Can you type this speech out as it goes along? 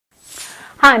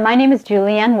Hi, my name is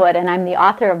Julianne Wood, and I'm the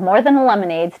author of More Than a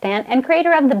Lemonade Stand and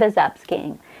creator of the BizApps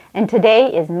Gang. And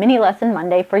today is Mini Lesson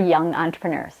Monday for Young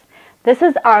Entrepreneurs. This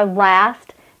is our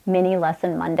last Mini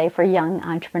Lesson Monday for young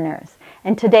entrepreneurs.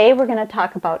 And today we're going to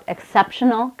talk about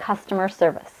exceptional customer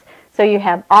service. So you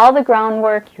have all the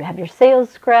groundwork, you have your sales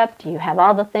script, you have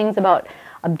all the things about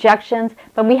objections,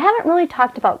 but we haven't really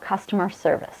talked about customer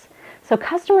service. So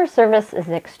customer service is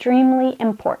extremely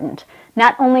important,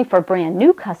 not only for brand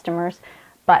new customers,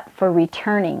 but for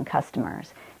returning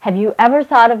customers. Have you ever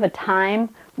thought of a time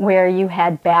where you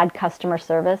had bad customer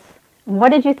service? What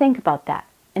did you think about that?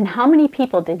 And how many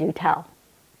people did you tell?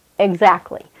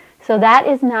 Exactly. So that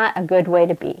is not a good way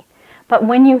to be. But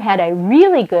when you had a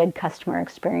really good customer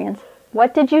experience,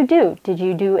 what did you do? Did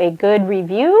you do a good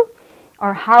review?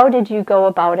 Or how did you go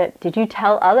about it? Did you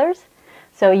tell others?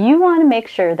 So you want to make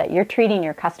sure that you're treating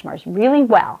your customers really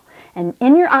well. And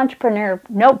in your entrepreneur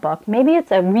notebook, maybe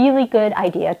it's a really good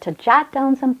idea to jot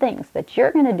down some things that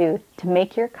you're going to do to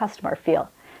make your customer feel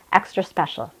extra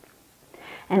special.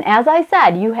 And as I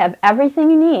said, you have everything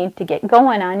you need to get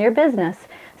going on your business.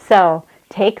 So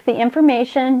take the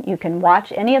information, you can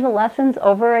watch any of the lessons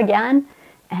over again,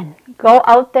 and go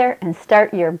out there and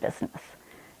start your business.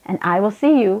 And I will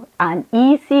see you on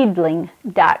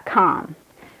eSeedling.com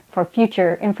for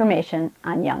future information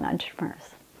on young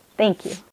entrepreneurs. Thank you.